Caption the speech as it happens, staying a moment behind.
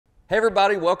Hey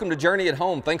everybody, welcome to Journey at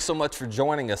Home. Thanks so much for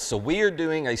joining us. So we are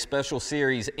doing a special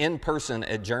series in person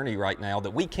at Journey right now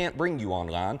that we can't bring you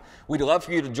online. We'd love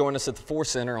for you to join us at the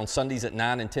Force Center on Sundays at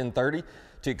 9 and 10:30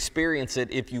 to experience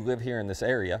it if you live here in this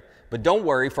area. But don't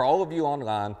worry, for all of you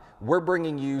online, we're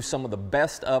bringing you some of the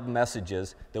best of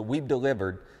messages that we've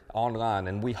delivered online,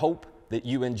 and we hope that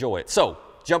you enjoy it. So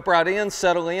jump right in,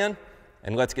 settle in,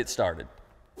 and let's get started.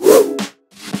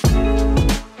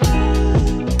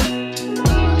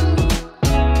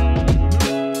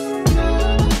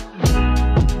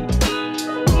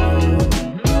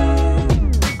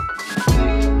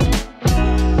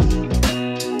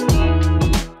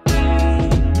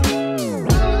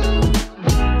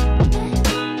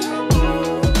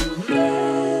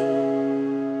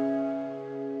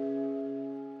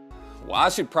 I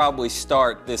should probably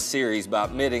start this series by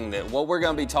admitting that what we're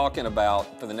going to be talking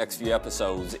about for the next few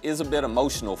episodes is a bit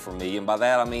emotional for me, and by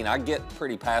that I mean I get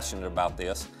pretty passionate about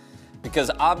this because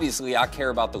obviously I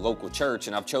care about the local church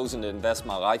and I've chosen to invest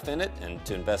my life in it and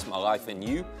to invest my life in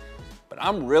you, but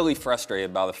I'm really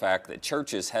frustrated by the fact that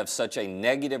churches have such a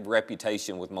negative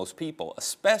reputation with most people,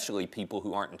 especially people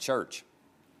who aren't in church.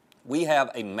 We have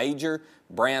a major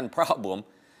brand problem.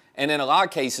 And in a lot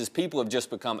of cases, people have just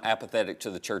become apathetic to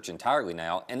the church entirely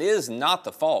now, and it is not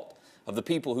the fault of the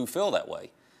people who feel that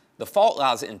way. The fault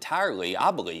lies entirely,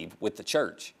 I believe, with the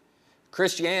church.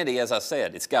 Christianity, as I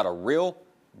said, it's got a real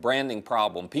branding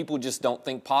problem. People just don't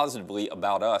think positively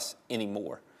about us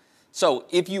anymore. So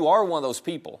if you are one of those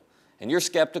people, and you're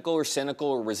skeptical or cynical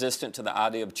or resistant to the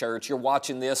idea of church, you're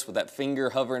watching this with that finger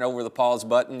hovering over the pause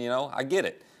button, I get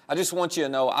it. I just want you to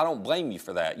know I don't blame you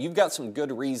for that. You've got some good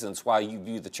reasons why you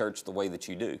view the church the way that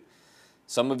you do.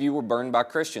 Some of you were burned by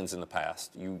Christians in the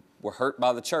past. You were hurt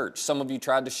by the church. Some of you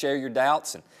tried to share your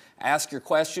doubts and ask your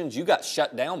questions. You got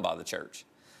shut down by the church.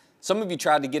 Some of you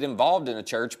tried to get involved in a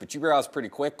church, but you realized pretty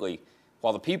quickly,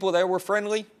 while the people there were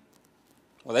friendly,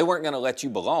 well, they weren't going to let you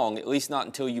belong, at least not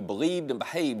until you believed and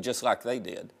behaved just like they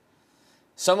did.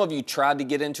 Some of you tried to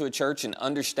get into a church and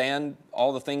understand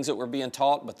all the things that were being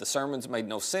taught, but the sermons made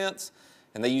no sense,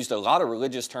 and they used a lot of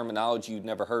religious terminology you'd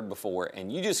never heard before,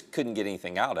 and you just couldn't get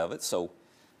anything out of it, so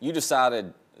you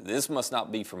decided, this must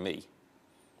not be for me.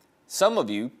 Some of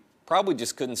you probably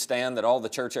just couldn't stand that all the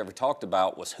church ever talked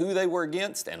about was who they were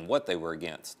against and what they were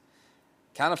against.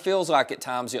 Kind of feels like at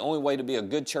times the only way to be a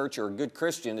good church or a good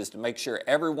Christian is to make sure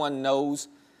everyone knows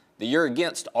that you're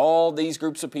against all these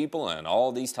groups of people and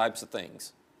all these types of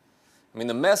things. I mean,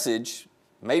 the message,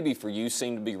 maybe for you,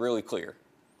 seemed to be really clear.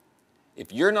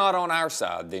 If you're not on our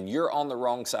side, then you're on the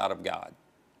wrong side of God.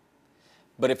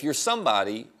 But if you're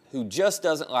somebody who just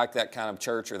doesn't like that kind of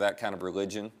church or that kind of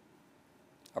religion,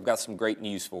 I've got some great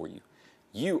news for you.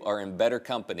 You are in better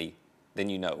company than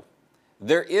you know.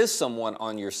 There is someone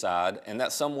on your side, and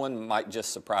that someone might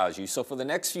just surprise you. So for the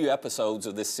next few episodes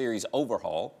of this series,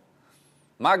 Overhaul,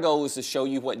 my goal is to show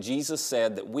you what Jesus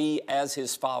said that we, as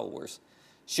his followers,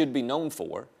 should be known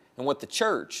for, and what the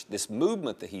church, this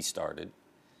movement that he started,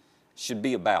 should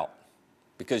be about.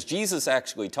 Because Jesus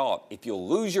actually taught, if you'll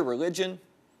lose your religion,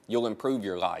 you'll improve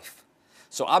your life.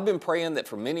 So I've been praying that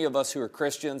for many of us who are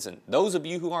Christians, and those of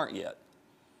you who aren't yet,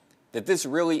 that this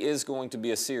really is going to be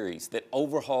a series that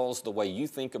overhauls the way you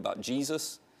think about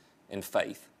Jesus and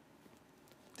faith.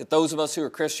 That those of us who are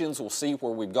Christians will see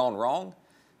where we've gone wrong,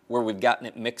 where we've gotten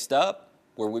it mixed up,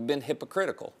 where we've been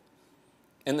hypocritical.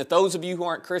 And that those of you who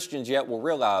aren't Christians yet will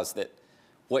realize that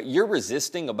what you're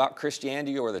resisting about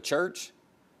Christianity or the church,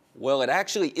 well, it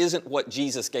actually isn't what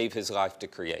Jesus gave his life to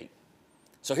create.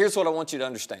 So here's what I want you to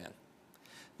understand.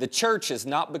 The church has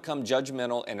not become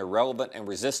judgmental and irrelevant and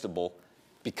resistible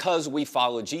because we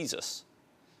follow Jesus.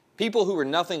 People who were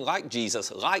nothing like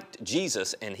Jesus liked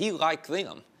Jesus, and he liked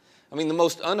them. I mean, the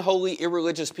most unholy,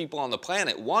 irreligious people on the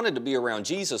planet wanted to be around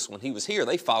Jesus when he was here.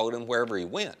 They followed him wherever he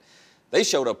went. They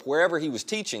showed up wherever he was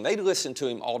teaching. They'd listen to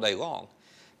him all day long.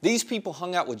 These people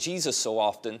hung out with Jesus so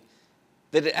often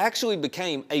that it actually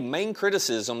became a main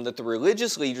criticism that the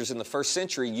religious leaders in the first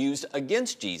century used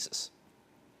against Jesus.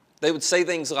 They would say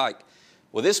things like,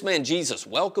 well, this man Jesus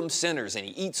welcomes sinners and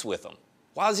he eats with them.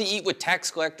 Why does he eat with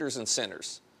tax collectors and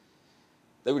sinners?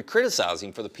 They would criticize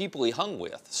him for the people he hung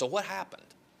with. So what happened?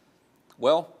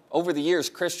 Well, over the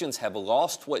years, Christians have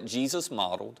lost what Jesus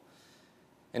modeled,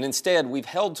 and instead we've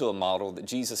held to a model that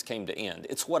Jesus came to end.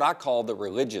 It's what I call the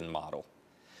religion model.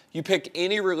 You pick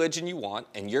any religion you want,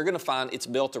 and you're going to find it's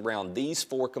built around these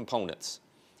four components.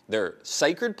 They're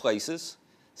sacred places,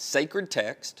 sacred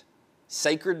text,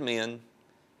 sacred men,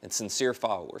 and sincere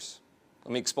followers.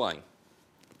 Let me explain.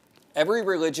 Every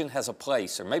religion has a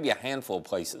place, or maybe a handful of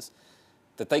places,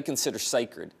 that they consider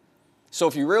sacred. So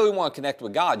if you really want to connect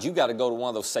with God, you've got to go to one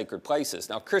of those sacred places.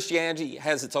 Now, Christianity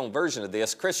has its own version of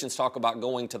this. Christians talk about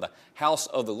going to the house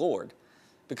of the Lord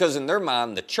because in their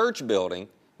mind, the church building,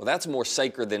 well, that's more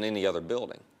sacred than any other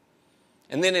building.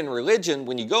 And then in religion,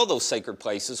 when you go to those sacred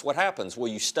places, what happens? Well,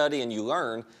 you study and you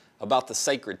learn about the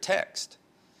sacred text.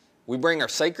 We bring our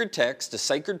sacred text to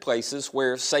sacred places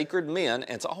where sacred men,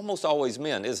 and it's almost always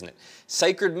men, isn't it?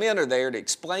 Sacred men are there to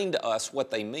explain to us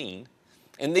what they mean.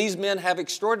 And these men have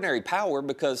extraordinary power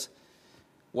because,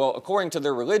 well, according to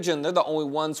their religion, they're the only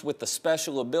ones with the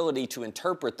special ability to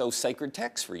interpret those sacred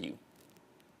texts for you.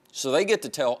 So they get to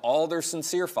tell all their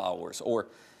sincere followers, or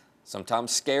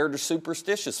sometimes scared or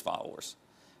superstitious followers,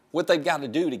 what they've got to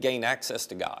do to gain access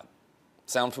to God.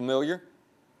 Sound familiar?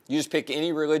 You just pick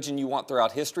any religion you want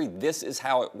throughout history. This is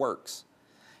how it works.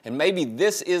 And maybe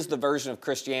this is the version of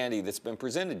Christianity that's been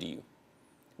presented to you.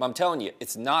 But I'm telling you,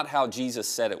 it's not how Jesus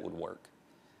said it would work.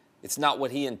 It's not what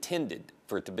he intended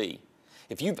for it to be.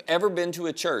 If you've ever been to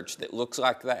a church that looks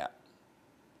like that,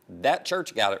 that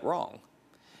church got it wrong.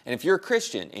 And if you're a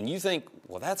Christian and you think,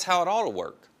 well, that's how it ought to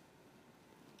work,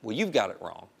 well, you've got it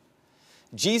wrong.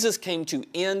 Jesus came to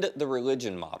end the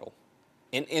religion model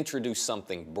and introduce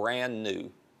something brand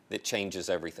new that changes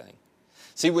everything.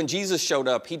 See, when Jesus showed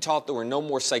up, he taught there were no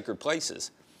more sacred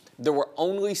places. There were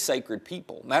only sacred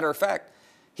people. Matter of fact,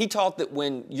 he taught that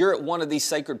when you're at one of these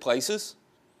sacred places,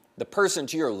 the person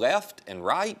to your left and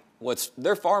right,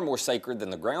 they're far more sacred than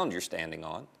the ground you're standing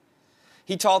on.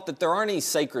 He taught that there aren't any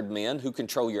sacred men who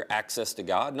control your access to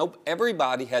God. Nope,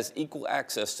 everybody has equal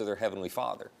access to their Heavenly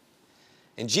Father.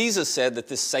 And Jesus said that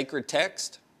this sacred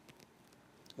text,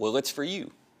 well, it's for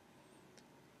you.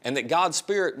 And that God's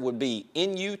Spirit would be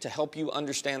in you to help you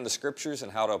understand the Scriptures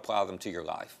and how to apply them to your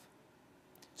life.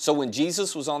 So when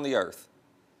Jesus was on the earth,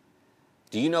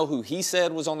 do you know who he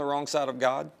said was on the wrong side of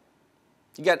God?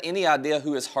 You got any idea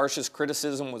who his harshest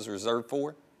criticism was reserved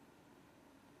for?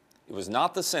 It was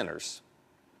not the sinners.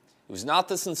 It was not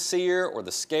the sincere or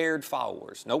the scared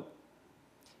followers. Nope.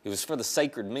 It was for the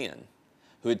sacred men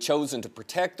who had chosen to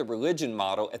protect the religion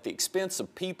model at the expense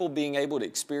of people being able to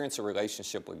experience a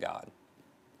relationship with God.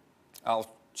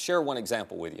 I'll share one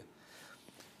example with you.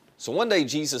 So one day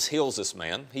Jesus heals this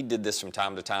man. He did this from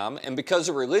time to time. And because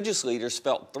the religious leaders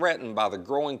felt threatened by the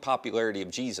growing popularity of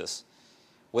Jesus,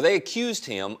 well, they accused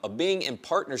him of being in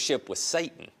partnership with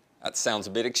Satan. That sounds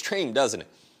a bit extreme, doesn't it?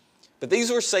 But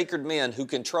these were sacred men who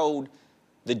controlled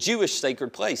the Jewish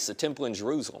sacred place, the temple in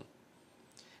Jerusalem.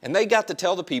 And they got to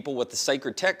tell the people what the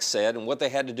sacred text said and what they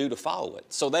had to do to follow it.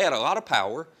 So they had a lot of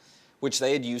power, which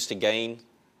they had used to gain,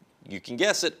 you can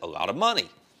guess it, a lot of money.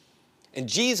 And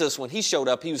Jesus, when he showed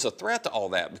up, he was a threat to all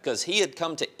that because he had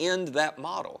come to end that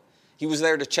model. He was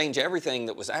there to change everything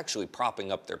that was actually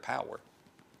propping up their power.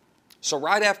 So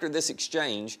right after this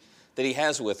exchange that he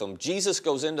has with them, Jesus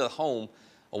goes into the home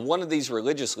of one of these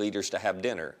religious leaders to have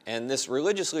dinner. And this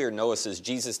religious leader notices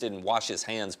Jesus didn't wash his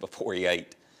hands before he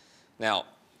ate. Now,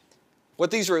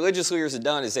 what these religious leaders had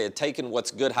done is they had taken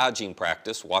what's good hygiene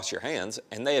practice, wash your hands,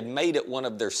 and they had made it one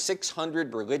of their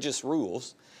 600 religious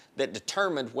rules that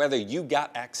determined whether you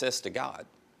got access to God.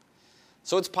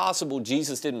 So it's possible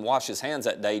Jesus didn't wash his hands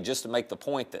that day just to make the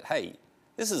point that, hey,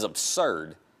 this is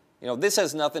absurd. You know, this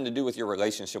has nothing to do with your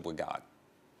relationship with God.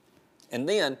 And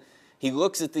then he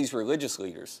looks at these religious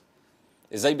leaders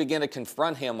as they begin to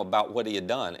confront him about what he had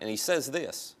done. And he says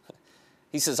this.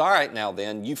 He says, all right, now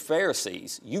then, you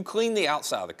Pharisees, you clean the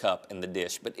outside of the cup and the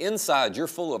dish, but inside you're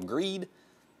full of greed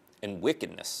and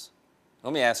wickedness.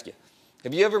 Let me ask you,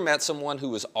 have you ever met someone who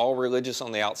was all religious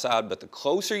on the outside, but the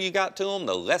closer you got to them,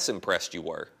 the less impressed you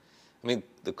were? I mean,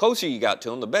 the closer you got to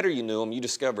them, the better you knew them, you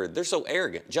discovered they're so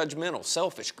arrogant, judgmental,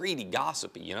 selfish, greedy,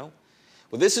 gossipy, you know?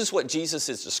 Well, this is what Jesus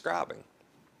is describing.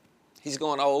 He's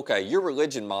going, oh, okay, your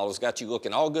religion model's got you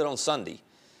looking all good on Sunday,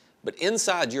 but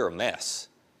inside you're a mess.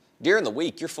 During the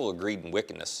week, you're full of greed and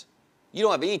wickedness. You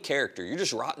don't have any character. You're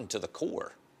just rotten to the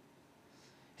core.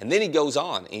 And then he goes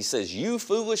on and he says, you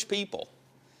foolish people,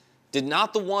 did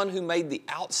not the one who made the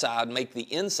outside make the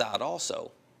inside also?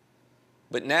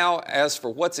 But now, as for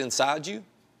what's inside you,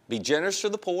 be generous to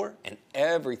the poor, and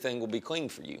everything will be clean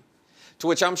for you. To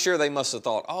which I'm sure they must have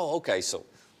thought, oh, okay, so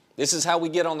this is how we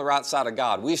get on the right side of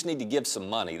God. We just need to give some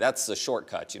money. That's the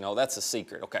shortcut, you know, that's the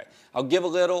secret. Okay, I'll give a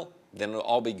little, then it'll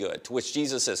all be good. To which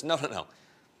Jesus says, no, no, no,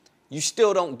 you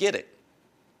still don't get it.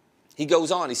 He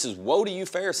goes on, he says, woe to you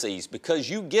Pharisees, because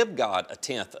you give God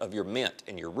 1/10 of your mint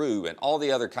and your rue and all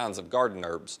the other kinds of garden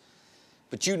herbs,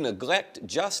 but you neglect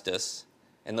justice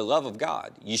and the love of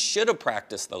God. You should have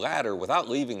practiced the latter without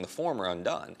leaving the former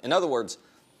undone. In other words,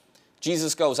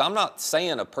 Jesus goes, I'm not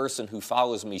saying a person who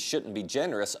follows me shouldn't be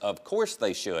generous. Of course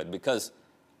they should, because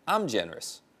I'm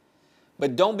generous.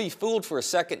 But don't be fooled for a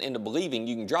second into believing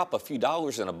you can drop a few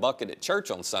dollars in a bucket at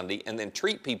church on Sunday and then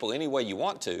treat people any way you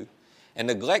want to and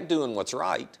neglect doing what's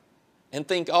right and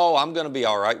think, oh, I'm going to be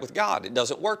all right with God. It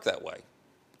doesn't work that way.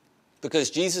 Because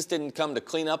Jesus didn't come to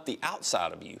clean up the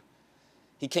outside of you.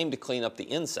 He came to clean up the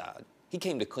inside. He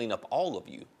came to clean up all of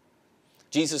you.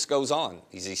 Jesus goes on.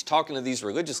 He's talking to these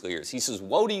religious leaders. He says,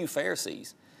 woe to you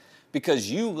Pharisees, because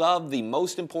you love the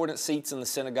most important seats in the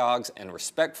synagogues and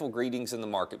respectful greetings in the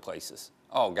marketplaces.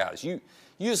 Oh, guys, you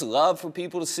just love for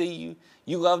people to see you.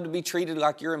 You love to be treated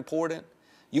like you're important.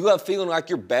 You love feeling like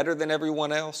you're better than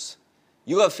everyone else.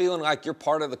 You love feeling like you're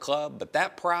part of the club. But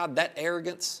that pride, that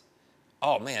arrogance,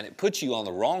 oh, man, it puts you on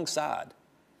the wrong side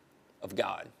of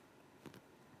God.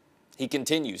 He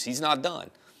continues. He's not done.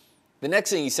 The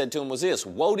next thing he said to him was this,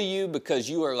 woe to you because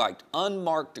you are like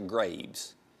unmarked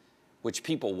graves, which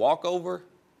people walk over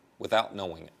without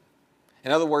knowing it.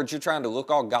 In other words, you're trying to look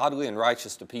all godly and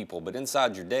righteous to people, but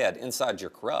inside you're dead, inside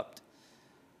you're corrupt,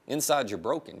 inside you're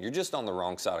broken. You're just on the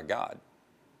wrong side of God.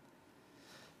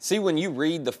 See, when you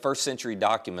read the first century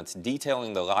documents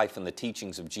detailing the life and the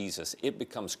teachings of Jesus, it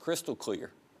becomes crystal clear.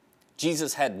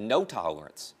 Jesus had no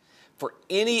tolerance for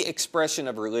any expression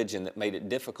of religion that made it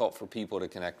difficult for people to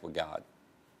connect with God.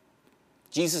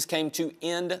 Jesus came to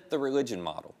end the religion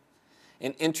model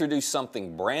and introduce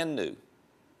something brand new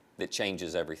that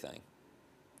changes everything.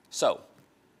 So,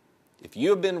 if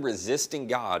you have been resisting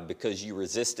God because you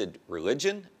resisted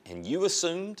religion and you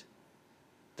assumed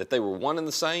that they were one and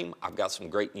the same, I've got some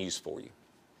great news for you.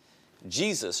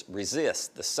 Jesus resists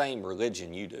the same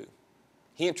religion you do.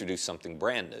 He introduced something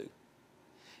brand new.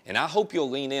 And I hope you'll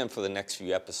lean in for the next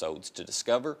few episodes to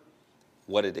discover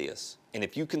what it is. And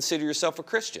if you consider yourself a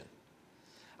Christian,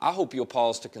 I hope you'll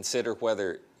pause to consider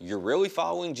whether you're really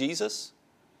following Jesus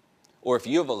or if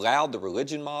you have allowed the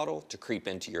religion model to creep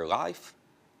into your life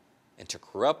and to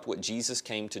corrupt what Jesus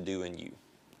came to do in you.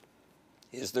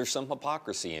 Is there some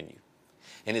hypocrisy in you?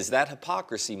 And is that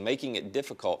hypocrisy making it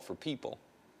difficult for people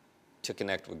to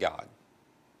connect with God?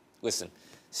 Listen,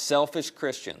 selfish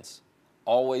Christians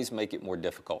always make it more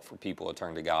difficult for people to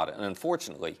turn to God. And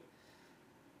unfortunately,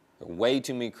 there are way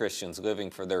too many Christians living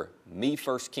for their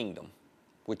me-first kingdom,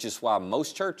 which is why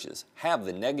most churches have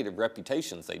the negative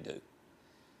reputations they do,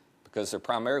 because they're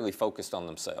primarily focused on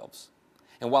themselves.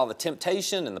 And while the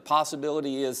temptation and the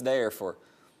possibility is there for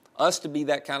us to be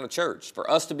that kind of church, for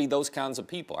us to be those kinds of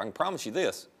people, I can promise you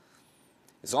this,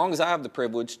 as long as I have the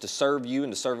privilege to serve you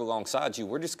and to serve alongside you,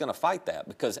 we're just going to fight that,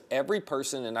 because every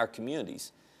person in our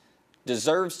communities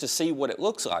deserves to see what it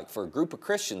looks like for a group of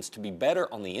Christians to be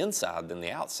better on the inside than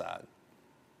the outside.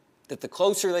 That the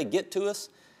closer they get to us,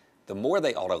 the more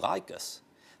they ought to like us.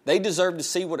 They deserve to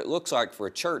see what it looks like for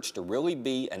a church to really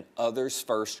be an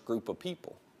others-first group of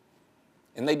people.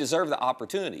 And they deserve the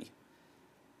opportunity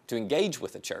to engage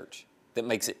with a church that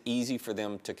makes it easy for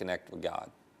them to connect with God.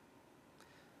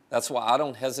 That's why I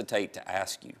don't hesitate to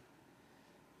ask you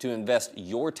to invest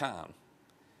your time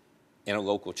in a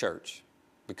local church,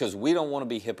 because we don't want to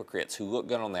be hypocrites who look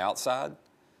good on the outside,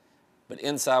 but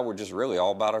inside we're just really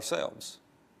all about ourselves.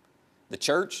 The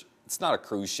church, it's not a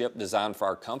cruise ship designed for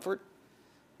our comfort.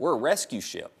 We're a rescue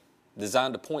ship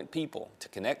designed to point people, to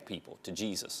connect people to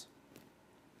Jesus.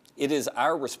 It is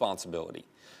our responsibility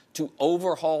to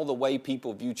overhaul the way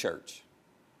people view church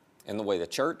and the way the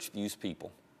church views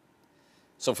people.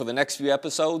 So for the next few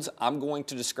episodes, I'm going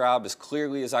to describe as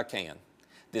clearly as I can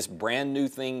this brand new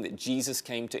thing that Jesus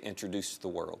came to introduce to the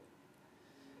world.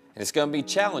 And it's going to be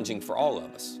challenging for all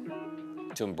of us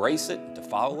to embrace it, to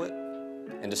follow it,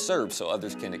 and to serve so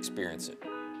others can experience it.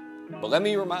 But let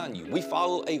me remind you, we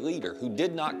follow a leader who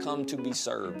did not come to be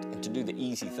served and to do the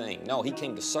easy thing. No, he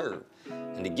came to serve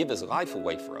and to give his life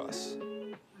away for us.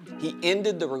 He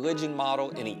ended the religion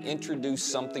model and he introduced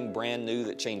something brand new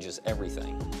that changes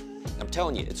everything. I'm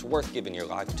telling you, it's worth giving your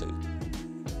life to.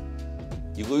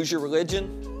 You lose your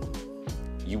religion,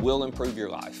 you will improve your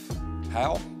life.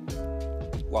 How?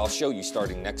 Well, I'll show you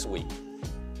starting next week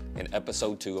in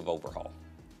episode 2 of Overhaul.